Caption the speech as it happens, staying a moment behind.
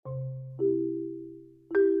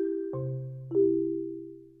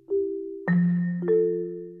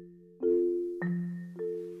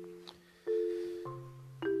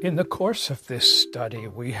In the course of this study,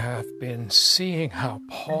 we have been seeing how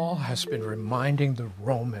Paul has been reminding the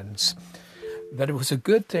Romans that it was a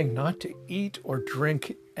good thing not to eat or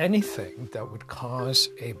drink anything that would cause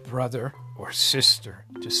a brother or sister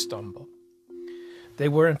to stumble. They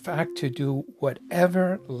were, in fact, to do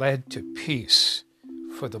whatever led to peace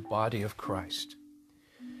for the body of Christ.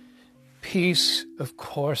 Peace, of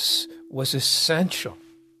course, was essential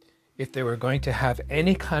if they were going to have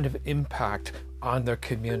any kind of impact on their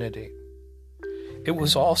community. It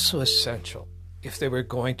was also essential if they were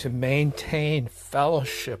going to maintain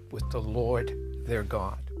fellowship with the Lord their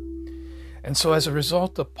God. And so as a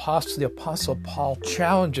result, the Apostle Paul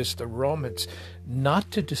challenges the Romans not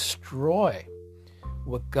to destroy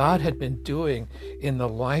what God had been doing in the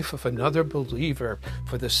life of another believer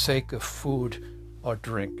for the sake of food or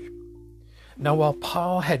drink. Now, while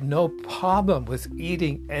Paul had no problem with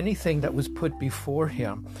eating anything that was put before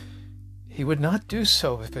him, he would not do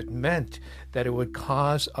so if it meant that it would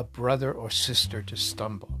cause a brother or sister to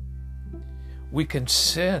stumble. We can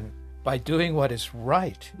sin by doing what is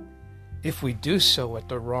right if we do so at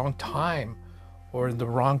the wrong time or in the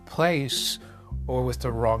wrong place or with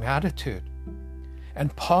the wrong attitude.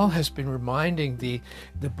 And Paul has been reminding the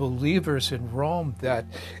believers in Rome that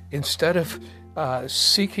instead of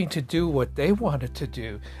seeking to do what they wanted to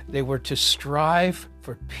do, they were to strive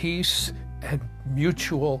for peace and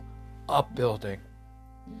mutual upbuilding.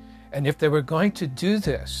 And if they were going to do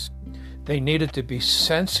this, they needed to be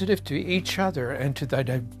sensitive to each other and to the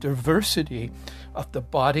diversity of the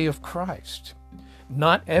body of Christ.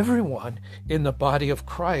 Not everyone in the body of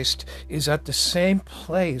Christ is at the same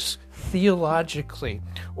place theologically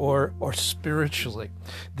or spiritually.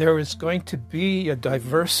 There is going to be a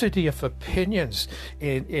diversity of opinions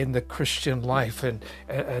in the Christian life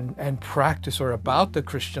and practice, or about the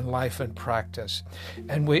Christian life and practice.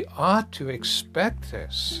 And we ought to expect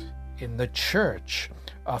this in the church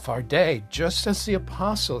of our day, just as the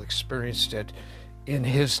apostle experienced it in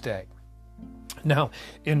his day. Now,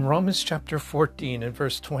 in Romans chapter 14 and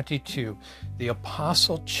verse 22, the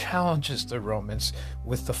apostle challenges the Romans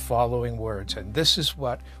with the following words, and this is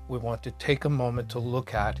what we want to take a moment to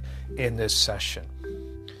look at in this session.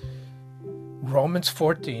 Romans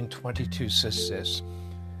 14:22 says this: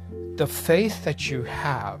 "The faith that you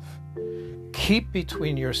have, keep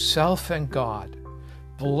between yourself and God.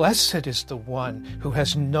 Blessed is the one who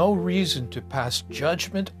has no reason to pass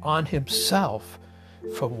judgment on himself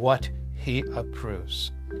for what he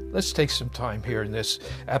approves." Let's take some time here in this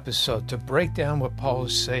episode to break down what Paul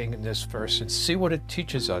is saying in this verse and see what it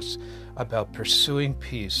teaches us about pursuing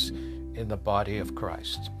peace in the body of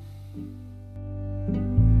Christ.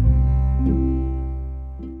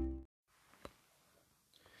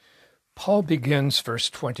 Paul begins verse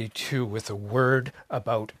 22 with a word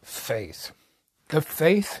about faith. The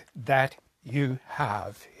faith that you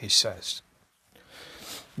have, he says.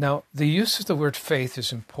 Now, the use of the word faith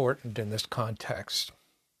is important in this context.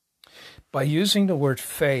 By using the word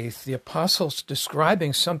faith, the apostle's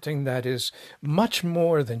describing something that is much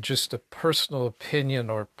more than just a personal opinion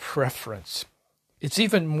or preference. It's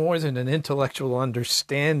even more than an intellectual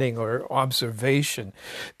understanding or observation.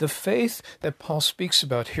 The faith that Paul speaks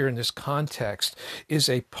about here in this context is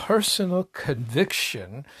a personal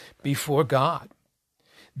conviction before God.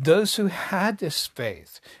 Those who had this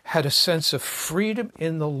faith had a sense of freedom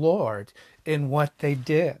in the Lord in what they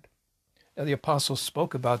did. Now, the apostle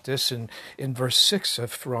spoke about this in verse 6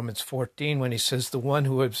 of Romans 14 when he says, "The one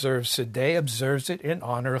who observes the day observes it in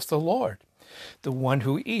honor of the Lord. The one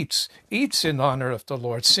who eats in honor of the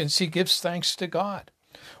Lord, since he gives thanks to God.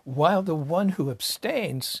 While the one who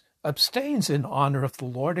abstains in honor of the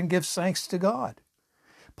Lord and gives thanks to God."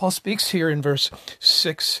 Paul speaks here in verse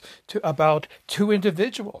 6 about two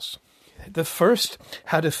individuals. The first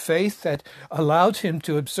had a faith that allowed him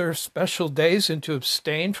to observe special days and to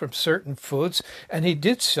abstain from certain foods, and he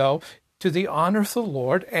did so to the honor of the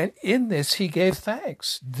Lord, and in this he gave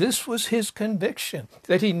thanks. This was his conviction,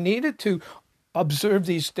 that he needed to observe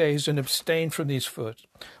these days and abstain from these foods.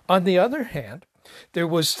 On the other hand, there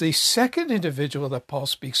was the second individual that Paul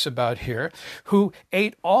speaks about here, who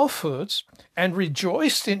ate all foods and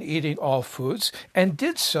rejoiced in eating all foods and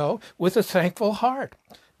did so with a thankful heart.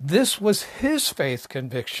 This was his faith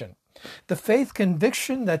conviction. The faith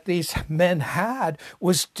conviction that these men had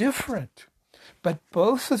was different, but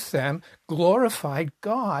both of them glorified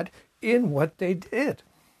God in what they did.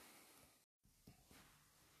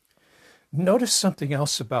 Notice something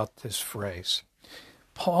else about this phrase.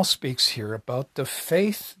 Paul speaks here about the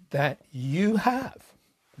faith that you have.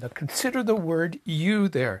 Now consider the word "you"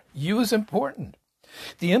 there. You is important.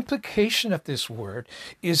 The implication of this word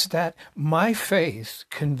is that my faith,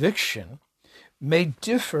 conviction, may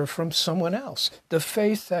differ from someone else. The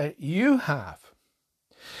faith that you have.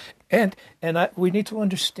 We need to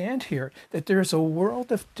understand here that there is a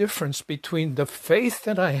world of difference between the faith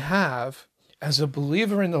that I have as a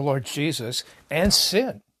believer in the Lord Jesus and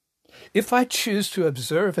sin. If I choose to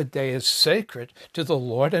observe a day as sacred to the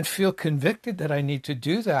Lord and feel convicted that I need to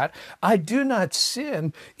do that, I do not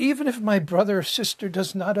sin, even if my brother or sister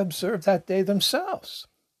does not observe that day themselves.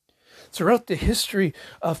 Throughout the history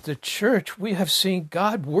of the church, we have seen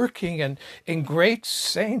God working in great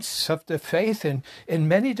saints of the faith in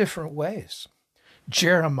many different ways.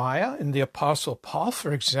 Jeremiah and the Apostle Paul,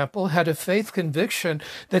 for example, had a faith conviction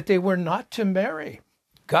that they were not to marry.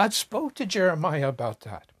 God spoke to Jeremiah about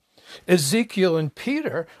that. Ezekiel and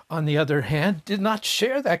Peter, on the other hand, did not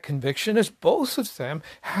share that conviction, as both of them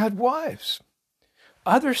had wives.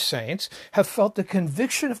 Other saints have felt the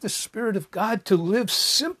conviction of the Spirit of God to live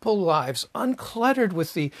simple lives, uncluttered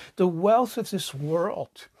with the wealth of this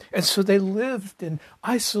world. And so they lived in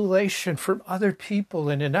isolation from other people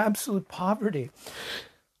and in absolute poverty.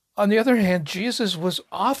 On the other hand, Jesus was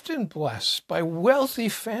often blessed by wealthy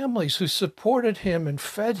families who supported him and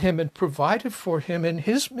fed him and provided for him in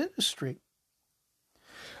his ministry.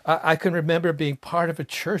 I can remember being part of a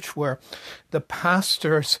church where the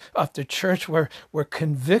pastors of the church were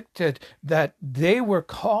convicted that they were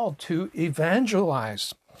called to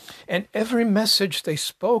evangelize. And every message they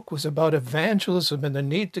spoke was about evangelism and the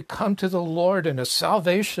need to come to the Lord and a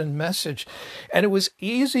salvation message. And it was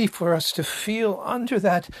easy for us to feel under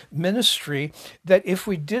that ministry that if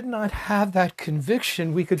we did not have that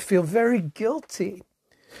conviction, we could feel very guilty.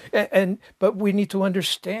 But we need to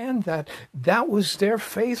understand that was their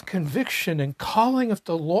faith conviction and calling of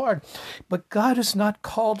the Lord. But God has not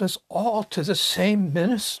called us all to the same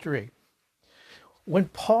ministry. When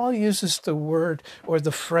Paul uses the word or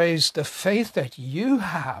the phrase, the faith that you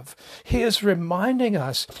have, he is reminding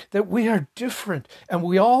us that we are different and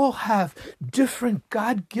we all have different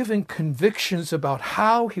God-given convictions about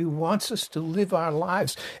how he wants us to live our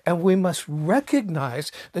lives. And we must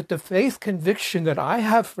recognize that the faith conviction that I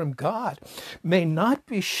have from God may not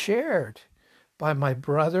be shared by my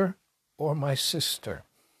brother or my sister.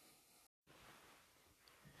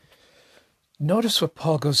 Notice what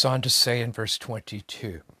Paul goes on to say in verse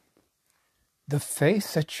 22. The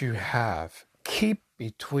faith that you have, keep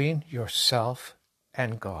between yourself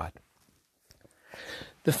and God.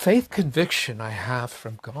 The faith conviction I have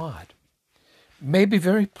from God may be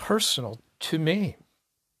very personal to me.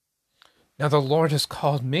 Now, the Lord has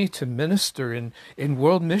called me to minister in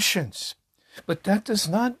world missions, but that does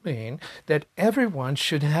not mean that everyone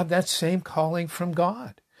should have that same calling from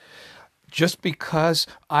God. Just because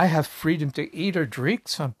I have freedom to eat or drink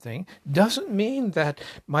something doesn't mean that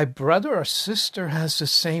my brother or sister has the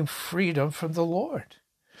same freedom from the Lord.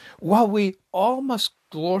 While we all must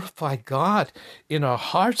glorify God in our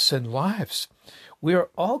hearts and lives, we are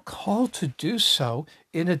all called to do so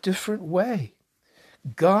in a different way.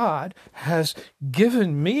 God has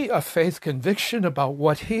given me a faith conviction about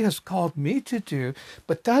what he has called me to do,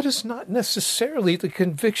 but that is not necessarily the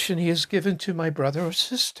conviction he has given to my brother or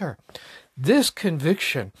sister. This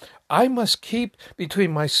conviction I must keep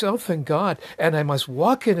between myself and God, and I must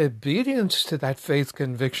walk in obedience to that faith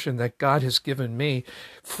conviction that God has given me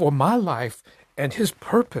for my life and his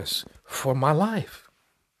purpose for my life.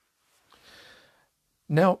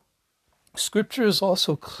 Now, Scripture is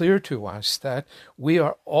also clear to us that we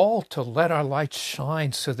are all to let our light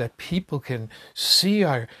shine so that people can see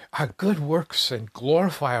our good works and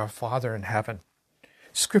glorify our Father in heaven.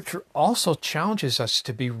 Scripture also challenges us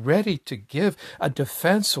to be ready to give a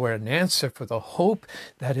defense or an answer for the hope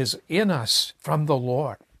that is in us from the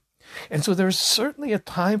Lord. And so there's certainly a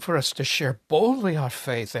time for us to share boldly our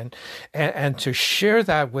faith and to share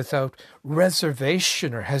that without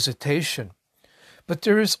reservation or hesitation. But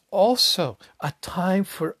there is also a time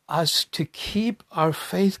for us to keep our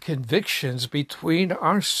faith convictions between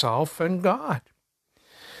ourselves and God.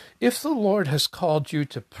 If the Lord has called you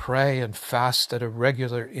to pray and fast at a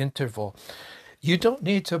regular interval, you don't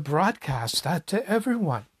need to broadcast that to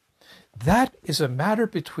everyone. That is a matter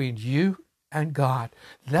between you and God.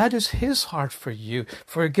 That is his heart for you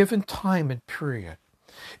for a given time and period.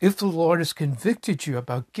 If the Lord has convicted you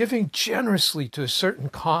about giving generously to a certain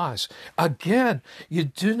cause, again, you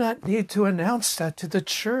do not need to announce that to the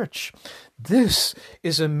church. This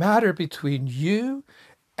is a matter between you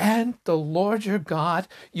and the Lord your God.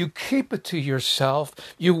 You keep it to yourself.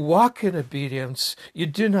 You walk in obedience. You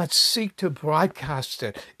do not seek to broadcast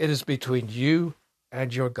it. It is between you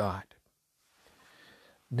and your God.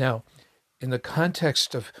 Now, in the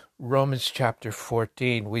context of Romans chapter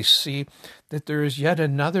 14, we see that there is yet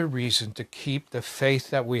another reason to keep the faith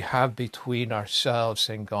that we have between ourselves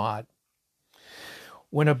and God.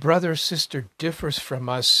 When a brother or sister differs from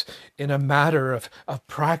us in a matter of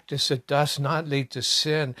practice that does not lead to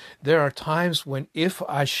sin, there are times when if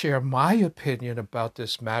I share my opinion about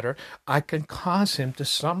this matter, I can cause him to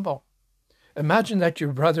stumble. Imagine that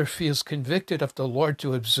your brother feels convicted of the Lord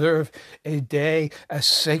to observe a day as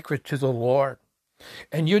sacred to the Lord.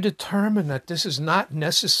 And you determine that this is not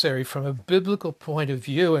necessary from a biblical point of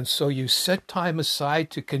view, and so you set time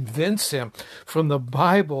aside to convince him from the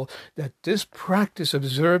Bible that this practice,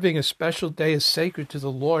 observing a special day as sacred to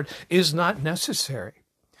the Lord, is not necessary.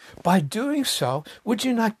 By doing so, would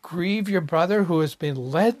you not grieve your brother who has been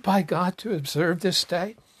led by God to observe this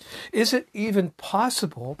day? Is it even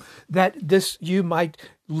possible that you might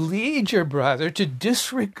lead your brother to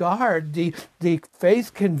disregard the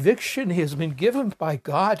faith conviction he has been given by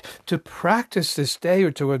God to practice this day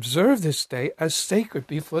or to observe this day as sacred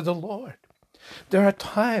before the Lord? There are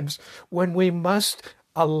times when we must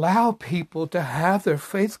allow people to have their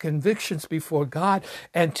faith convictions before God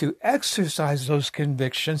and to exercise those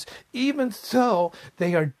convictions even though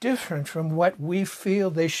they are different from what we feel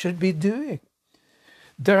they should be doing.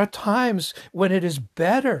 There are times when it is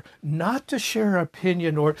better not to share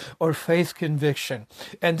opinion or faith conviction.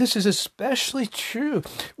 And this is especially true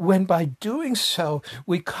when by doing so,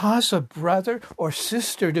 we cause a brother or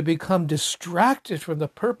sister to become distracted from the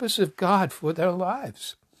purpose of God for their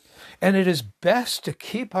lives. And it is best to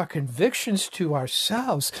keep our convictions to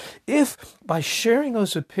ourselves if, by sharing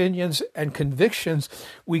those opinions and convictions,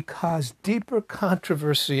 we cause deeper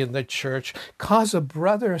controversy in the church, cause a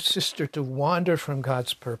brother or sister to wander from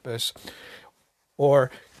God's purpose,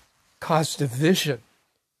 or cause division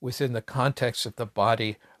within the context of the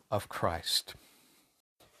body of Christ.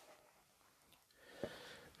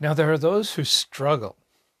 Now, there are those who struggle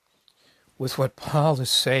with what Paul is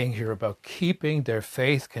saying here about keeping their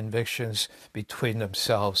faith convictions between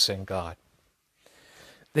themselves and God.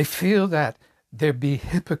 They feel that they'd be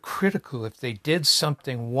hypocritical if they did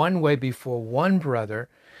something one way before one brother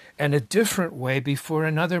and a different way before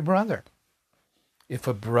another brother. If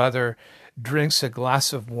a brother drinks a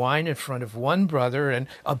glass of wine in front of one brother and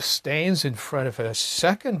abstains in front of a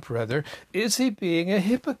second brother, is he being a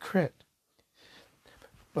hypocrite?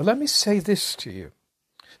 But let me say this to you.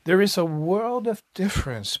 There is a world of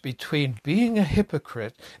difference between being a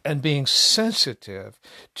hypocrite and being sensitive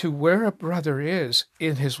to where a brother is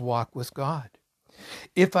in his walk with God.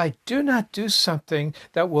 If I do not do something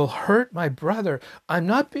that will hurt my brother, I'm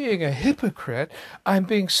not being a hypocrite. I'm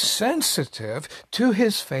being sensitive to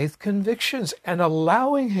his faith convictions and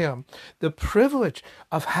allowing him the privilege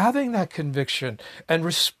of having that conviction and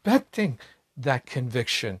respecting that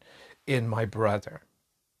conviction in my brother.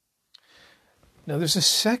 Now, there's a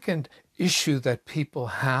second issue that people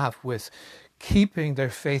have with keeping their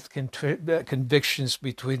faith convictions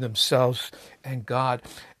between themselves and God,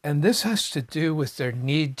 and this has to do with their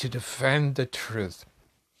need to defend the truth.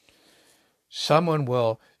 Someone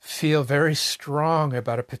will feel very strong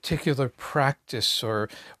about a particular practice or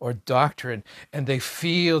doctrine, and they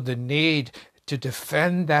feel the need to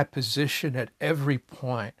defend that position at every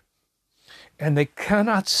point. And they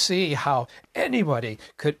cannot see how anybody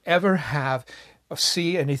could ever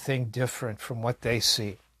see anything different from what they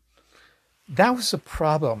see. That was a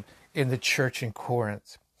problem in the church in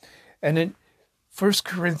Corinth. And in 1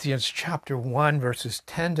 Corinthians chapter 1, verses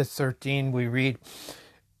 10 to 13, we read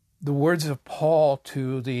the words of Paul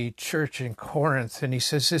to the church in Corinth. And he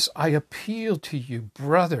says this, "I appeal to you,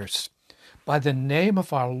 brothers, by the name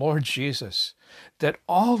of our Lord Jesus, that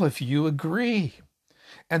all of you agree,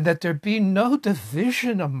 and that there be no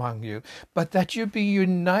division among you, but that you be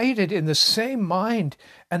united in the same mind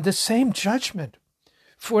and the same judgment.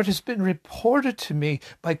 For it has been reported to me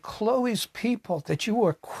by Chloe's people that you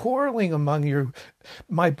are quarreling among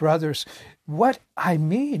my brothers. What I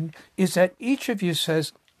mean is that each of you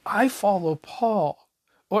says, I follow Paul,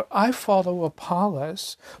 or I follow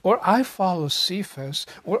Apollos, or I follow Cephas,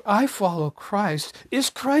 or I follow Christ. Is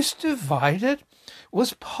Christ divided?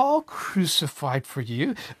 Was Paul crucified for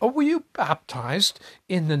you, or were you baptized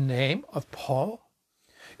in the name of Paul?"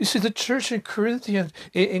 You see, the church in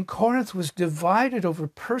Corinth was divided over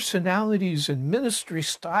personalities and ministry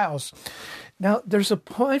styles. Now, there's a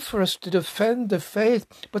point for us to defend the faith,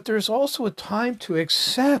 but there's also a time to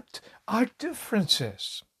accept our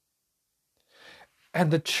differences. And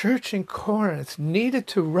the church in Corinth needed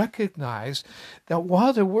to recognize that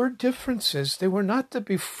while there were differences, they were not to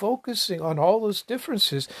be focusing on all those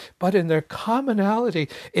differences, but in their commonality,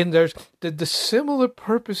 in the similar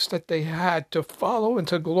purpose that they had to follow and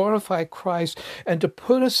to glorify Christ and to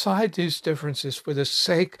put aside these differences for the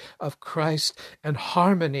sake of Christ and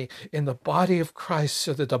harmony in the body of Christ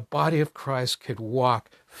so that the body of Christ could walk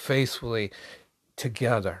faithfully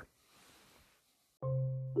together.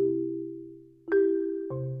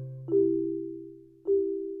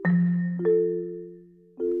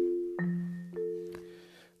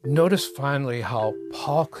 Notice finally how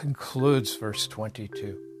Paul concludes verse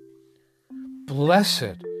 22.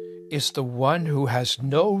 Blessed is the one who has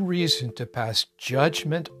no reason to pass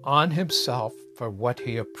judgment on himself for what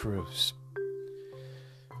he approves.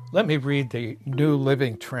 Let me read the New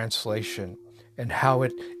Living Translation and how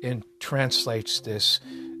it translates this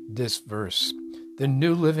verse. The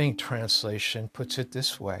New Living Translation puts it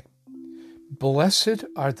this way. Blessed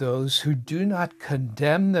are those who do not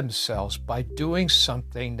condemn themselves by doing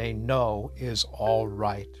something they know is all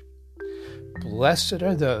right. Blessed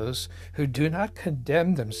are those who do not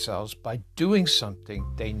condemn themselves by doing something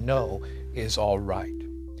they know is all right.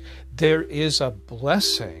 There is a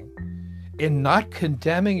blessing in not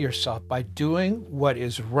condemning yourself by doing what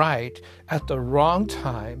is right at the wrong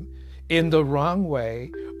time, in the wrong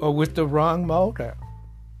way, or with the wrong motive.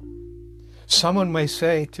 Someone may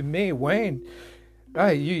say to me, Wayne,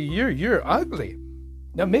 you're ugly.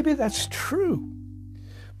 Now, maybe that's true,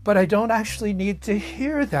 but I don't actually need to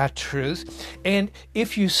hear that truth. And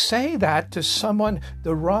if you say that to someone,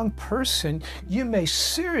 the wrong person, you may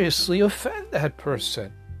seriously offend that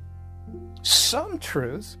person. Some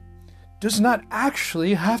truth does not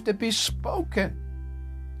actually have to be spoken.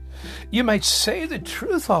 You might say the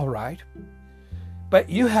truth all right, but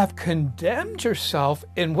you have condemned yourself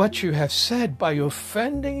in what you have said by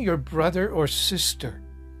offending your brother or sister.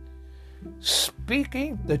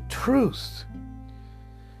 Speaking the truth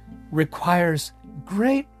requires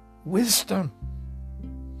great wisdom.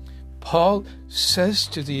 Paul says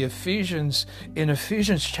to the Ephesians in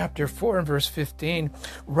Ephesians chapter 4 and verse 15,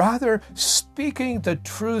 rather speaking the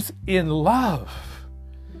truth in love,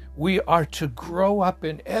 we are to grow up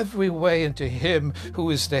in every way into Him who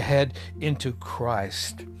is the head, into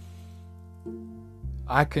Christ.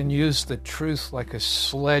 I can use the truth like a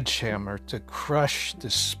sledgehammer to crush the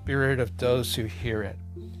spirit of those who hear it.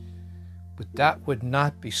 But that would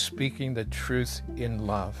not be speaking the truth in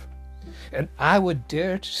love. And I would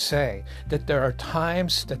dare to say that there are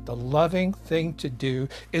times that the loving thing to do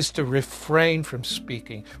is to refrain from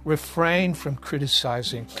speaking, refrain from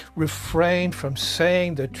criticizing, refrain from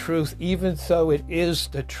saying the truth, even though it is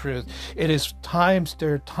the truth.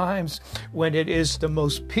 There are times when it is the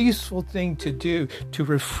most peaceful thing to do to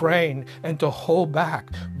refrain and to hold back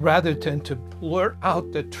rather than to blurt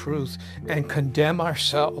out the truth and condemn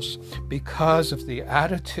ourselves because of the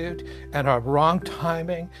attitude and our wrong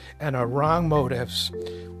timing and our wrong motives.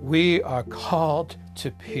 We are called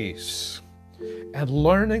to peace. And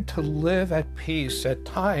learning to live at peace at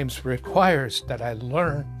times requires that I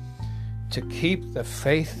learn to keep the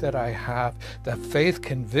faith that I have, the faith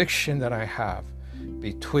conviction that I have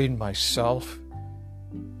between myself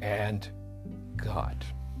and God.